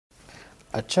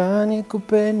Achani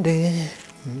kupende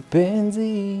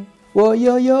mpenzi, wo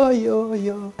yo yo yo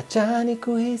yo. Achani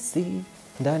kuhisi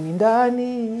ndani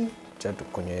ndani. Acha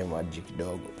tukunywe maji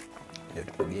kidogo ndio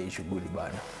tupige hii shughuli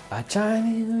bana.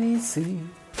 Achani kuhisi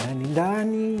ndani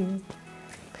ndani,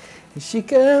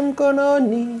 nishike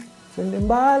mkononi twende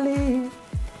mbali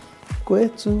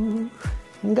kwetu,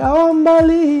 ingawa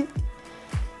mbali,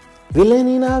 vile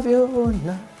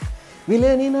ninavyoona,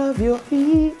 vile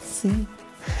ninavyohisi.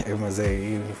 Mazee,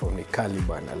 hii uniform ni kali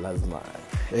bana,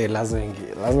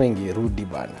 lazima ingirudi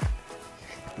bana.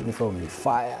 Uniform ni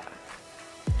fire.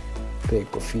 Pe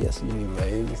kofia sijui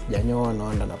hivi, sijanyoa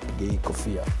naona napiga hii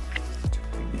kofia.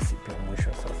 Tupige sipi mwisho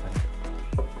sasa.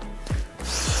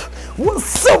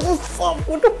 What's up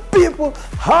with the people?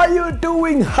 How you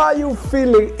doing? How you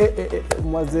feeling?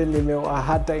 Mazee, nimewa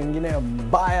hata ingine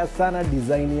mbaya sana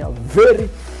design ya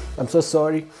I'm so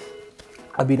sorry.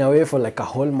 I've been away for like a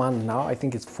whole month now. I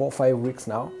think it's 4 or 5 weeks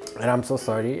now, and I'm so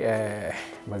sorry.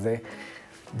 Maze,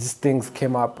 these things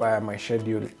came up. My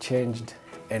schedule changed,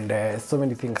 and so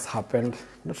many things happened.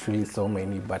 Not really so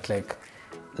many, but like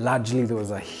largely there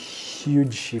was a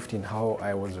huge shift in how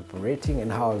I was operating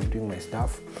and how I was doing my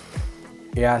stuff.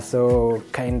 Yeah, so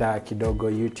kinda kidogo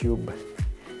YouTube.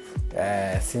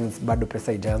 Since bado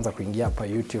pesa ijaanza kuingia hapa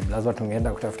YouTube, lazima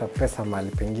tungeenda kutafuta pesa mahali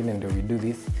pengine ndio we do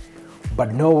this.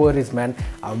 But no worries, man.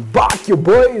 I'm back. Your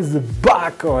boy is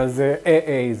back.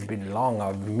 It's been long.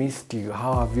 I've missed you.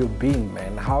 How have you been,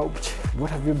 man? What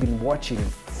have you been watching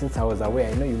since I was away?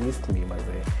 I know you missed me,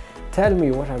 Maze. Tell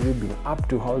me, what have you been up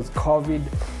to? How's COVID?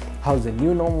 How's the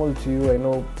new normal to you? I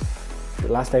know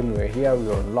the last time we were here, we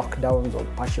were on lockdowns or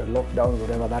partial lockdowns,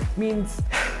 whatever that means.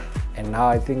 And now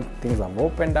I think things have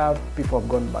opened up. People have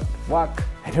gone back to work.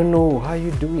 I don't know, how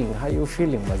you doing? How you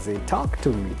feeling, Maze? Talk to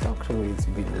me. It's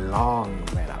been long,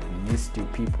 man. I've missed you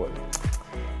people.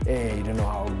 Hey, you don't know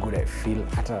how good I feel.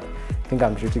 I think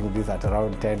I'm shooting this at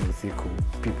around 10 usiku.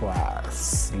 People are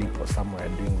asleep or somewhere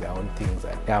doing their own things.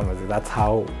 Yeah, Maze, that's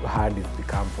how hard it's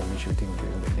become for me shooting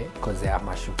during the day. Because they are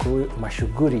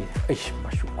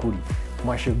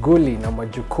mashuguli na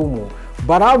majukumu.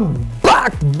 But I'm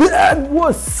back, man.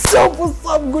 What's up,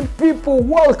 good people?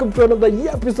 Welcome to another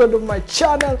episode of my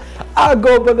channel. I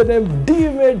go by the name D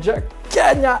Major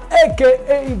Kenya,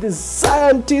 aka the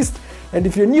Scien-artist. And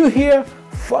if you're new here,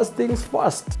 first things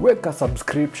first, weka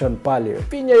subscription pale,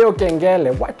 pinya hiyo kengele,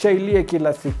 wacha ilie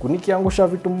kila siku. Nikiangusha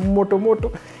vitu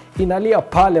moto inalia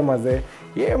pale, maze.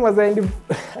 Yeah, maze, and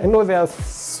I know there are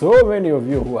so many of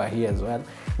you who are here as well.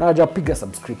 Now just pick a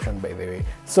subscription, by the way.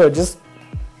 So just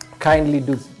kindly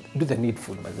do the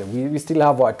needful, maze. We still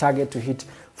have our target to hit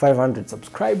 500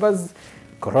 subscribers.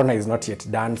 Corona is not yet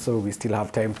done, so we still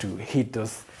have time to hit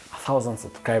those 1,000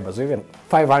 subscribers, or even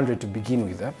 500 to begin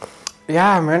with.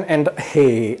 Yeah, man, and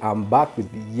hey, I'm back with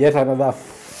yet another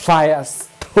fire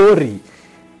story.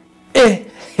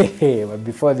 But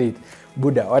before that,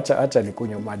 Buddha, wacha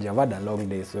nikunywe maji. I've had a long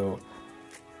day, so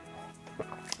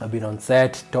I've been on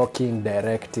set, talking,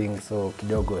 directing, so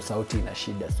kidogo sauti na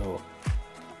shida, so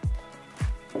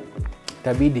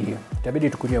tabidi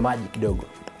tukunywe maji kidogo.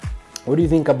 What do you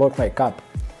think about my cup?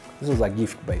 This was a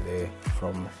gift, by the way,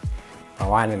 from my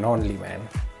one and only, man.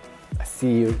 I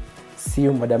see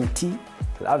you, Madam T.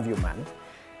 Love you, man.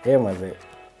 Hey, Maze.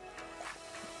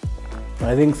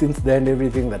 I think since then,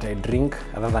 everything that I drink,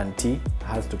 other than tea,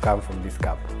 has to come from this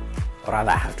cup. Or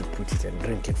rather, I have to put it and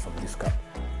drink it from this cup.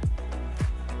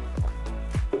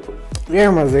 Yeah,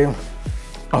 Maze.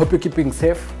 I hope you're keeping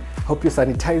safe. I hope you're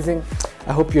sanitizing.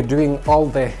 I hope you're doing all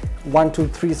the 1, 2,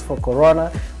 3s for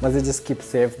Corona. Maze, just keep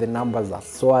safe. The numbers are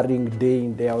soaring day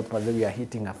in, day out. Maze, we are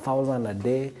hitting 1,000 a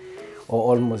day, or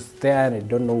almost there, and I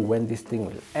don't know when this thing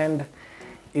will end.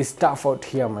 It's tough out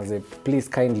here, Maze. Please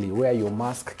kindly wear your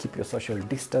mask, keep your social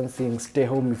distancing, stay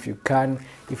home if you can.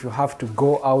 If you have to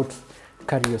go out,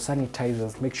 carry your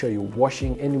sanitizers, make sure you're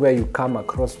washing anywhere you come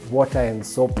across water and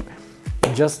soap.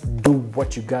 Just do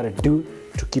what you gotta do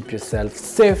to keep yourself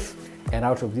safe and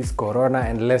out of this Corona,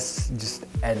 and let's just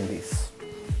end this.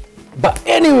 But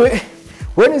anyway,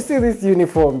 when you see this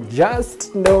uniform,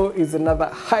 just know it's another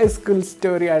high school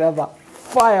story, another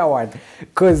fire one.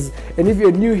 And if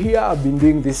you're new here, I've been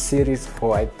doing this series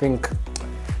for, I think,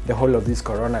 the whole of this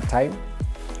Corona time.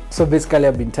 So basically,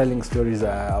 I've been telling stories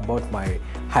about my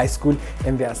high school,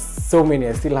 and there are so many.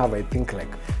 I still have, I think, like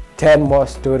 10 more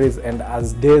stories, and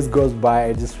as days goes by,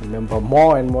 I just remember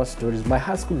more and more stories. My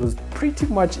high school was pretty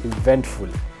much eventful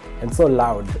and so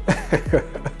loud,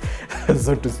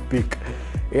 so to speak.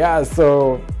 Yeah,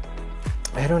 so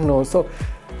I don't know. So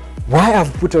why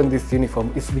I've put on this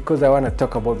uniform is because I want to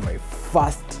talk about my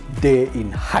first day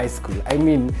in high school. I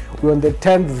mean, we're on the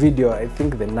 10th video, I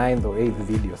think the 9th or 8th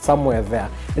video, somewhere there.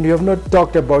 And we have not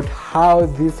talked about how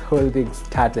this whole thing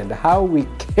started, how we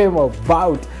came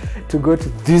about to go to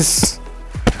this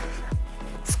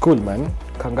school, man,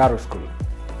 kangaroo school.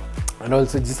 And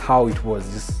also just how it was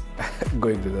just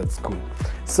going to that school.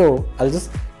 So I'll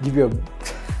just give you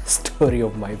a story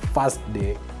of my first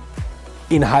day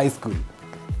in high school.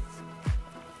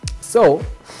 So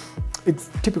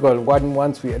it's typical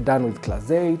once we are done with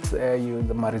class 8,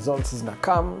 my results is not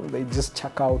come, they just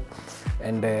check out,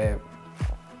 and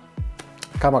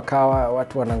kama kawa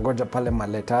watu wanangoja pale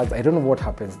maletters. I don't know what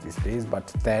happens these days, but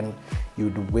then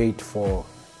you'd wait for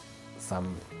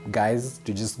some guys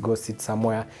to just go sit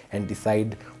somewhere and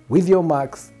decide with your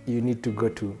marks you need to go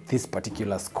to this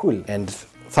particular school, and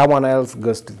someone else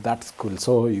goes to that school.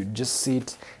 So you just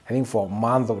sit, I think, for a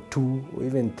month or 2 or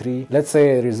even 3. Let's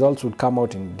say results would come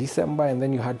out in December, and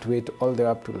then you had to wait all the way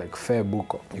up to like February.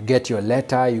 You get your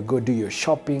letter, you go do your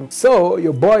shopping. So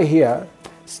your boy here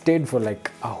stayed for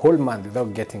like a whole month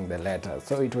without getting the letter.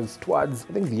 So it was towards,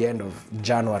 I think, the end of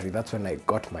January. That's when I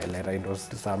got my letter. It was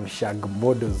to some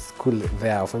Shagmodos school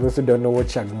there. For those who don't know what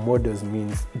Shagmodos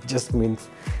means, it just means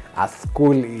a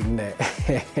school in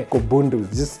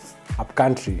Kobundu, just up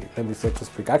country, let me so to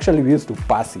speak. Actually, we used to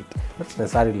pass it, not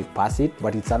necessarily pass it,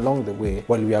 but it's along the way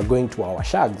while we are going to our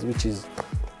shags, which is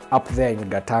up there in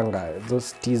Gatanga,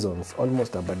 those T-zones,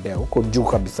 almost about there, huko juu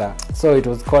kabisa. So it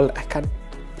was called,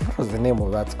 what was the name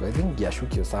of that school? I think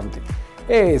Yashuki or something.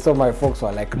 Hey, so my folks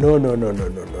were like, no,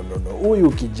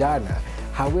 huyu kijana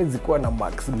hawezi kuwa na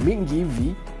marks mingi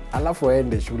hivi alafu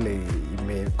aende shule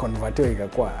imeconvertiwa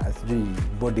ikakuwa sijui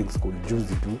boarding school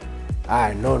juzi tu.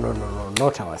 No,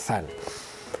 not our son.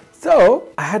 So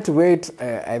I had to wait.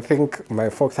 I think my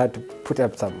folks had to put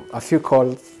up a few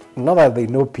calls. Not that they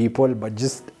know people, but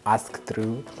just ask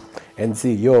through and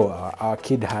see, our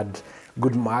kid had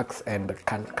good marks, and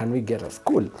can we get a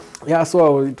school? Yeah,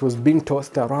 so it was being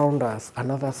tossed around as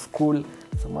another school,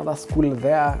 some other school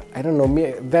there. I don't know,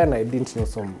 then I didn't know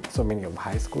so many of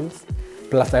high schools.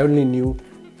 Plus I only knew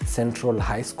central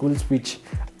high schools, which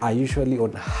are usually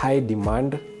on high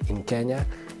demand in Kenya.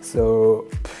 So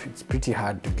it's pretty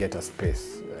hard to get a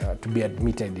space to be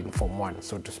admitted in Form 1,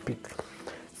 so to speak.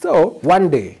 So one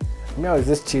day, I was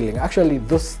just chilling. Actually,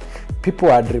 those people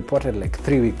had reported like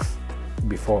 3 weeks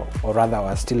before, or rather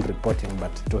I was still reporting,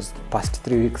 but it was past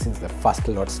 3 weeks since the first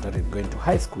lot started going to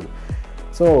high school.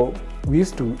 So we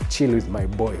used to chill with my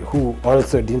boy, who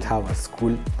also didn't have a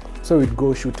school. So we'd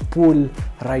go shoot pool,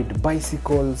 ride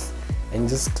bicycles, and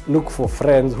just look for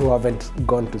friends who haven't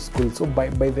gone to school. So by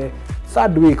the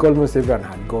 3rd week, almost everyone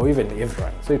had gone, even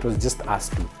everyone. So it was just us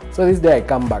two. So this day I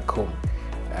come back home.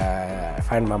 I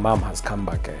find my mom has come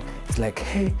back. It's like,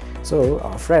 hey, so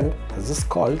our friend has just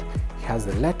called. He has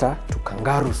a letter to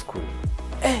kangaroo school.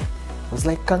 I was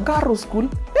like, kangaroo school?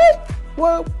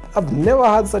 Well, I've never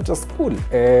had such a school.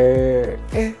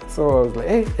 So I was like,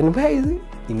 hey, and where is it?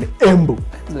 In Embu.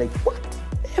 I was like, what?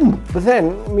 Embu? But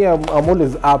then me, I'm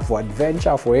always up for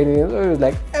adventure, for anything. So it was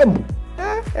like, Embu.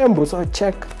 Embu. So I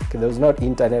check. Okay, there was not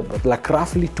internet, but like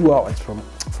roughly 2 hours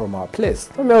from our place.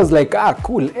 So I was like,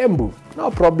 cool, Embu.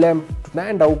 No problem.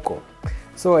 Tunaenda huko.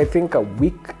 So I think a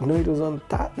week, it was on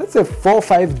that. Let's say 4 or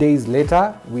 5 days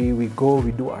later, we go,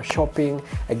 we do our shopping.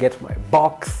 I get my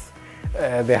box.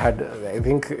 They had, I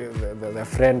think the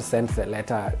friend sent the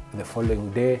letter the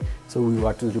following day. So we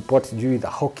were to report due with a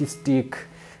hockey stick,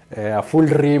 a full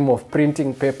ream of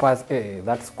printing papers.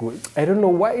 That's cool. I don't know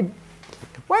why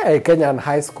a Kenyan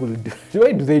high school,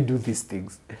 why do they do these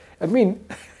things? I mean,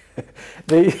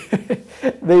 they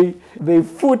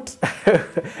foot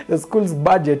the school's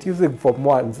budget using Form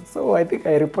 1s. So I think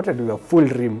I reported with a full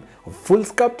ream of full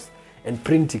scalps and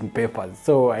printing papers.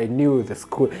 So I knew the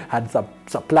school had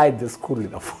supplied the school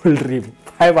with a full ream,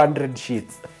 500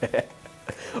 sheets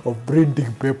of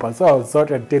printing paper. So I was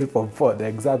sorted till Form 4, the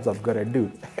exams I've got to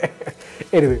do.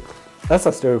 Anyway, that's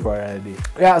a story for another day.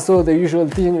 Yeah, so the usual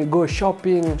thing, we go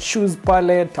shopping, shoes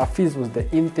palette, Tafis was the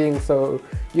in thing, so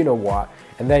you know what.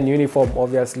 And then uniform,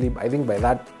 obviously, I think by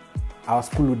that, our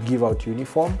school would give out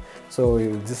uniform. So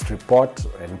you just report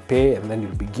and pay, and then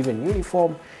you'll be given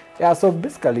uniform. Yeah, so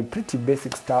basically pretty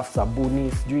basic stuff. Sabuni,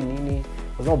 sijui nini,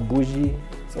 was not bougie.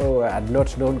 So I had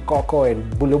not known Coco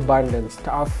and Bulu Band and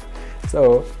stuff.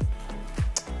 So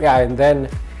yeah, and then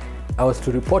I was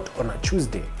to report on a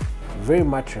Tuesday. Very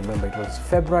much remember, it was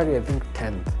February, I think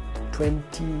 10th,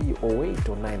 2008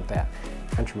 or 9 there.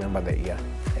 I can't remember the year.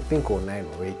 I think 09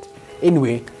 or 08.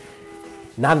 Anyway,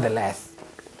 nonetheless.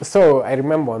 So I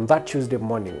remember on that Tuesday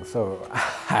morning, so I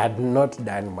had not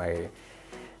done my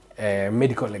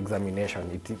medical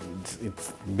examination.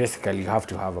 It's basically you have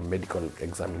to have a medical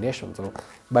examination. So,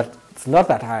 but it's not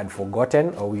that I had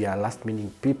forgotten or we are last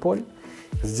minute people.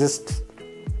 It's just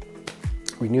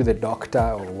we knew the doctor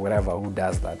or whatever who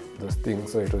does those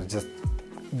things. So it was just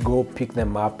go pick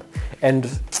them up. And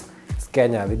it's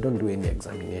Kenya, they don't do any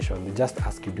examination. They just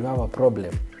ask you, do you have a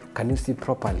problem? Can you see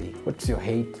properly? What's your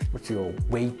height? What's your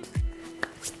weight?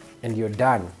 And you're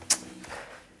done.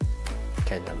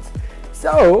 Kenyans.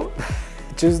 So,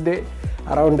 Tuesday,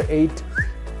 around 8,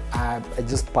 I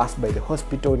just passed by the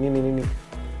hospital.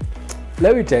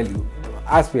 Let me tell you,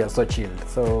 as we are so chilled,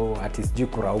 so at least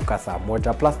kurauka saa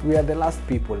moja, plus we are the last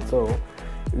people, so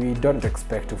we don't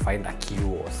expect to find a queue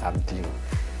or something.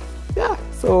 Yeah,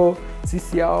 so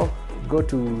CCR, go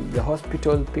to the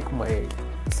hospital, pick my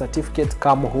certificate,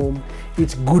 come home,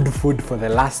 eat good food for the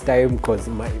last time, because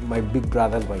my big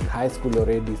brothers were in high school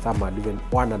already. Some had even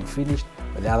one had finished,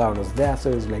 but the other one was there. So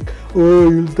it was like, oh,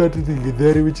 you'll start eating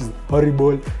githeri, which is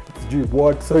horrible. It's doing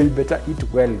what? So you better eat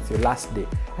well. It's your last day.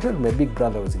 I thought my big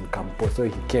brother was in Campo, so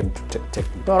he came to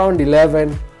take me. So around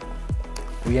 11,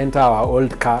 we enter our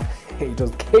old car. It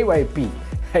was KYP.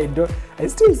 I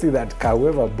still see that car.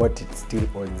 Whoever bought it still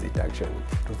owns it. Actually,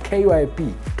 it was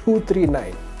KYP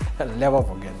 239. I'll never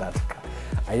forget that car.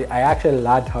 I actually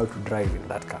learned how to drive in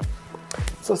that car.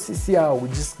 So CCR, we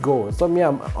just go. So me,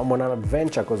 I'm on an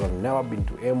adventure because I've never been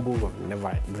to Embu. I've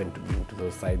never even been to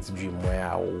those sides,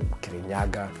 Jimwea or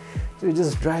Kirinyaga. So we're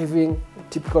just driving,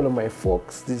 typical of my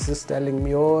folks. This is telling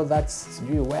me, oh, that's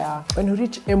where. When we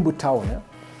reach Embu town,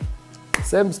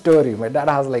 same story. My dad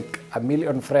has like a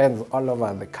million friends all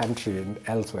over the country and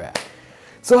elsewhere.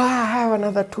 So I have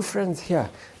another 2 friends here.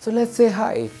 So let's say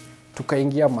hi.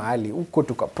 Tukaingia mahali huko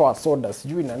tukapoa soda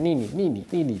sijui na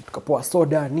nini tukapoa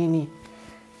soda nini.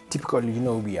 Typically,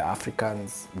 we are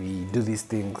Africans, we do these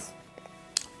things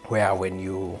where when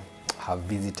you have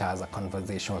visitors, a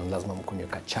conversation, lazima mkunywe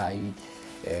kachai,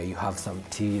 you have some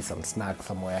tea, some snacks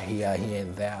somewhere here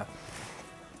and there.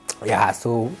 Yeah,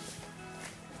 so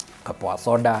kapoa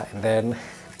soda, and then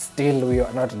still we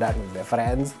are not done with the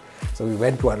friends, so we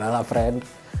went to another friend.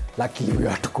 Luckily we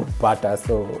had to kumpata,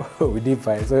 so we did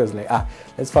fine. So it was like,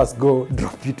 let's first go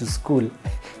drop you to school.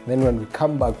 Then when we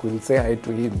come back, we'll say hi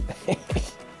to him.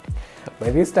 By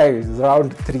this time it's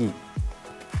around 3.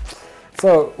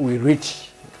 So we reach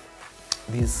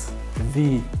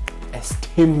the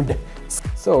esteemed.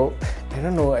 So I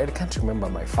don't know, I can't remember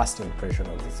my first impression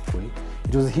of the school.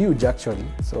 It was huge actually.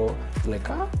 So it's like,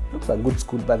 looks a good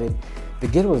school, but then the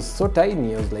gate was so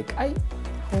tiny. I was like,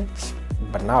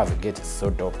 but now the gate is so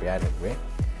dope, yeah, anyway.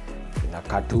 In a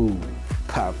Katu,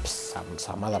 perhaps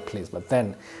some other place. But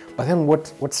then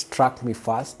what struck me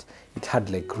first, it had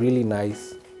like really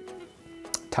nice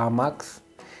tarmacs,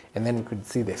 and then you could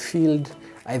see the field.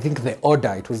 I think the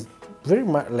order, it was very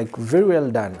well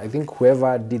done. I think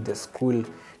whoever did the school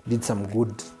did some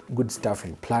good stuff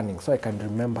in planning. So I can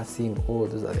remember seeing,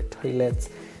 those are the toilets,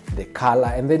 the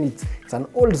color, and then it's an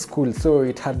old school, so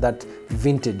it had that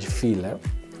vintage feel.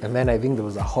 And then I think there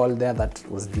was a hall there that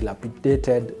was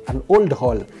dilapidated, an old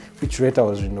hall, which later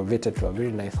was renovated to a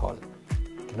very nice hall.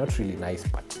 Not really nice,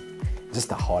 but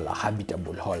just a hall, a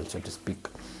habitable hall, so to speak.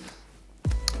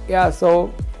 Yeah,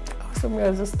 so I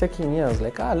was just taking here. I was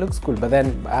like, looks cool. But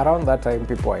then around that time,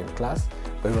 people were in class,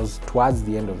 but it was towards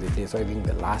the end of the day, so I think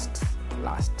the last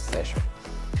session.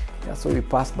 Yeah, so we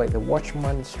passed by the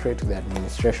watchman straight to the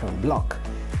administration block.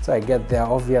 So I get there,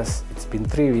 obvious, it's been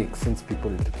 3 weeks since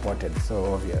people reported,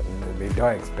 so obvious, they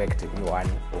don't expect anyone,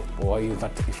 or if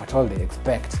at all they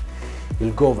expect,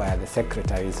 you'll go via the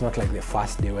secretary. It's not like the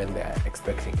first day when they're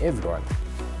expecting everyone.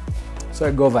 So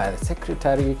I go via the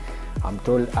secretary, I'm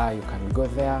told, you can go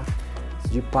there,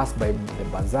 so you pass by the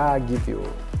bazaar, give you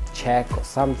a check or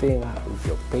something, with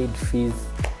your paid fees,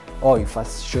 or you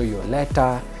first show your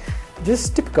letter,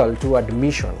 just typical to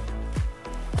admission.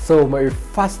 So my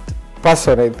first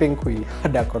person I think we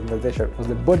had a conversation was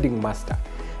the boarding master.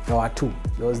 There were 2.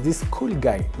 There was this cool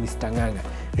guy, Mr. Nganga.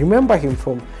 Remember him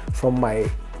from my,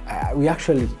 we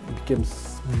actually became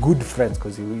good friends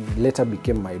because he later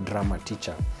became my drama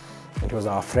teacher. It was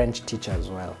our French teacher as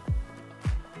well.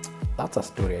 That's a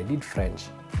story. I did French,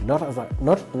 not as a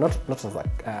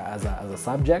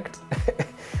subject,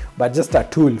 but just a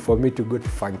tool for me to go to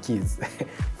funkies.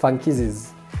 Funkies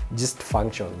is just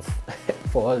functions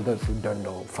for all those who don't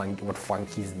know what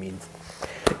funkies means.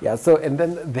 Yeah, so and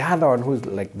then the other one who's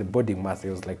like the boarding master,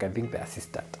 he was like, I think the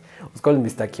assistant, it was called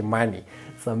Mr. Kimani,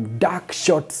 some dark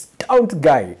short stout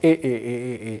guy.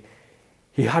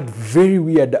 He had very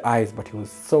weird eyes, but he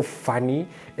was so funny,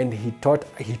 and he taught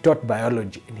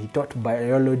biology, and he taught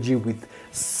biology with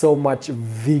so much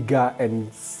vigor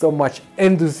and so much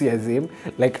enthusiasm.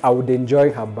 Like, I would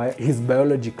enjoy his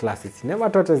biology classes. He never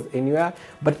taught us anywhere,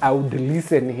 but I would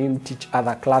listen to him teach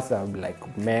other classes. I would be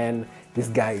like, man, this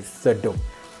guy is so dope.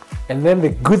 And then the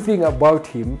good thing about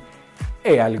him,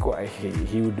 he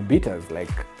would beat us.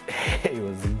 Like, he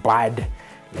was bad.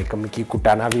 Like,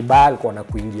 mkikutana vibaya alikuwa na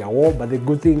kuingia war, but the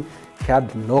good thing, he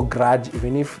had no grudge.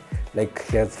 Even if like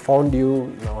he has found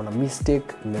you, on a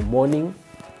mistake in the morning,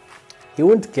 he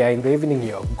won't care. In the evening,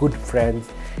 you're good friends.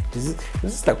 He's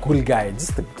just a cool guy,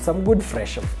 just some good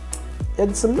fresh.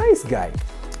 And some nice guy.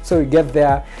 So we get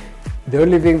there. The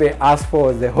only thing they asked for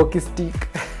was the hockey stick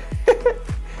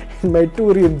and my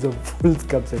 2 reams of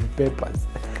foolscaps and papers.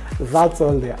 That's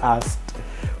all they asked.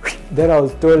 Then I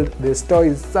was told the store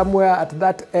is somewhere at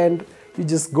that end. You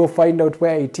just go find out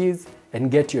where it is and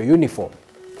get your uniform.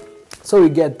 So we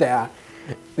get there.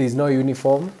 There's no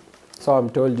uniform. So I'm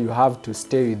told you have to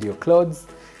stay with your clothes.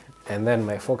 And then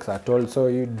my folks are told, so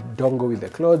you don't go with the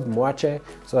clothes, muache,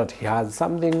 so that he has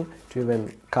something to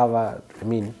even cover,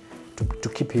 to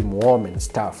keep him warm and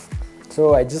stuff.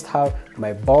 So I just have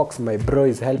my box, my bro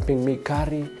is helping me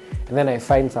carry. And then I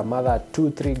find some other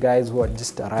 2-3 guys who had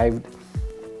just arrived.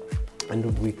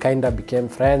 And we kind of became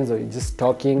friends, or just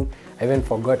talking. I even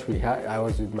forgot I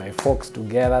was with my folks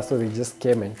together, so they just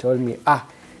came and told me,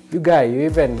 you guys, you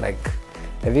even like,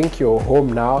 I think you're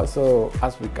home now, so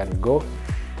as we can go,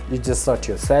 you just sort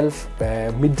yourself.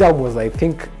 Midterm was, I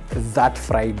think, that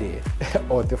Friday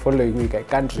or the following week, I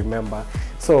can't remember.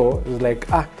 So it was like,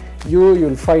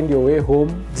 you'll find your way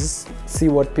home, just see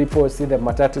the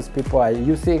matatus people are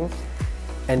using,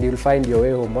 and you'll find your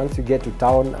way home. Once you get to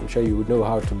town, I'm sure you would know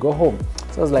how to go home.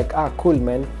 So I was like, cool,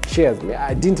 man, cheers.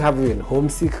 I didn't have even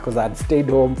homesick because I'd stayed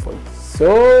home for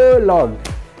so long.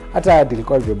 So I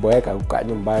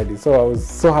was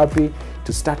so happy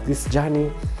to start this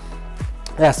journey.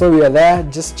 Yeah, so we were there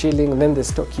just chilling. And then the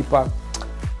storekeeper,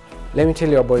 let me tell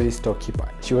you about this storekeeper.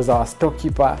 She was our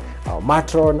storekeeper, our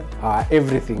matron, our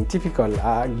everything. Typical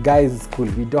guys school.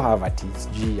 We don't have a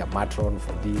TSG, a matron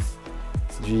for this.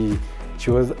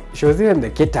 She was even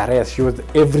the cateress. She was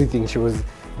everything. She was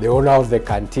the owner of the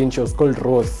canteen. She was called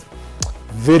Rose.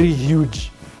 Very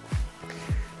huge.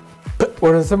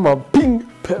 Wanasema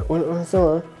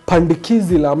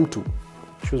pandikizi la mtu.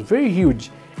 She was very huge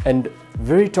and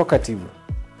very talkative.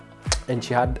 And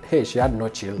she had no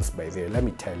chills, by the way, let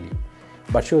me tell you.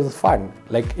 But she was fun.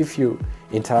 Like, if you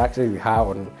interacted with her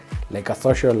on like a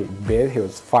social base, it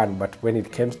was fun. But when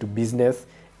it comes to business,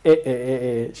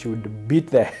 she would beat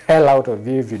the hell out of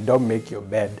you if you don't make your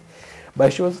bed.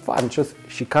 But she was fun.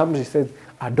 She comes, she says,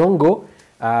 don't go.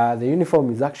 The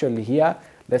uniform is actually here.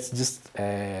 Let's just,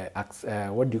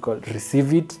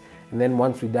 receive it. And then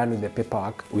once we're done with the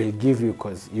paperwork, we'll give you,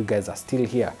 because you guys are still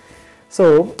here.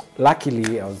 So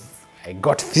luckily, I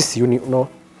got this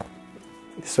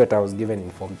sweater I was given in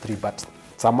Form 3, but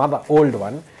some other old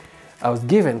one I was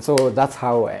given, so that's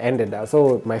how I ended up.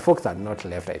 So my folks had not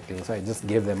left, I think, so I just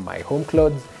gave them my home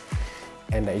clothes,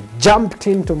 and I jumped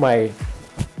into my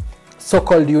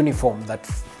so-called uniform that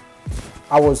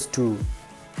I was to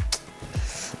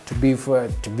be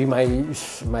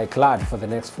my clad for the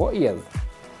next 4 years.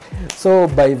 So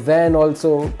by then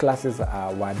also classes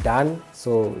were done,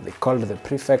 so they called the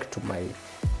prefect to my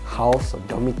house or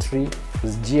dormitory. It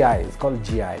was GI, it's called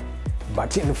GI,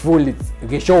 but in full it's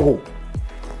Geshogo.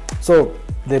 So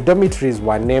the dormitories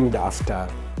were named after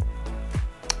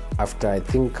I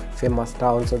think famous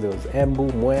towns. So there was Embu,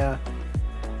 Mwea,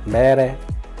 Mbere,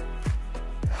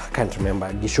 I can't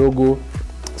remember, Gishogu.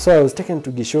 So I was taken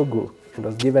to Gishogu and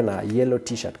was given a yellow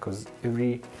t-shirt, because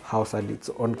every house had its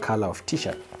own color of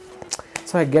t-shirt.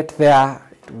 So I get there,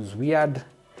 it was weird.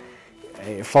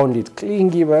 I found it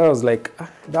clingy, but I was like, I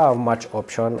don't have much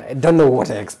option. I don't know what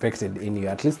I expected in here.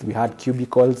 At least we had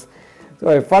cubicles. So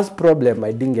my first problem,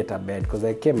 I didn't get a bed because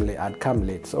I'd come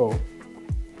late. So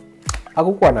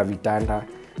hakukuwa na vitanda.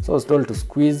 So I was told to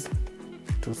squeeze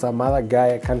to some other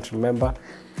guy, I can't remember.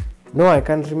 No, I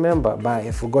can't remember, but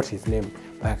I forgot his name.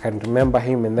 But I can remember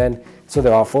him. And then, so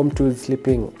there were Form 2s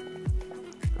sleeping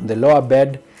in the lower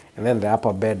bed, and then the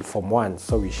upper bed, Form 1.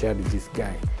 So we shared with this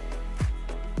guy.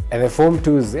 And the Form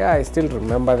 2s, yeah, I still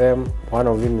remember them. One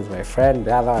of them is my friend,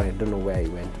 the other, I don't know where he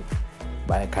went to.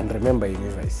 But I can remember him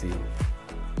if I see him.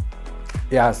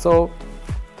 Yeah, so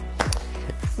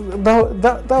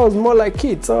that was more like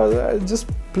it. So I just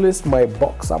placed my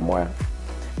box somewhere.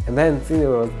 And then since it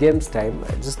was games time,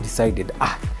 I just decided,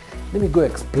 let me go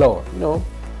explore.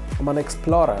 I'm an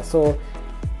explorer. So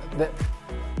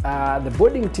the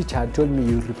boarding teacher had told me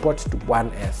you report to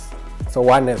 1S. So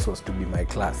 1S was to be my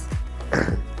class.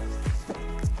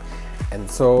 And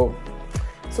so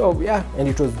yeah, and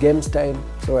it was games time.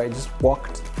 So I just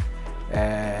walked.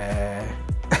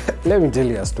 Let me tell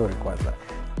you a story kwanza.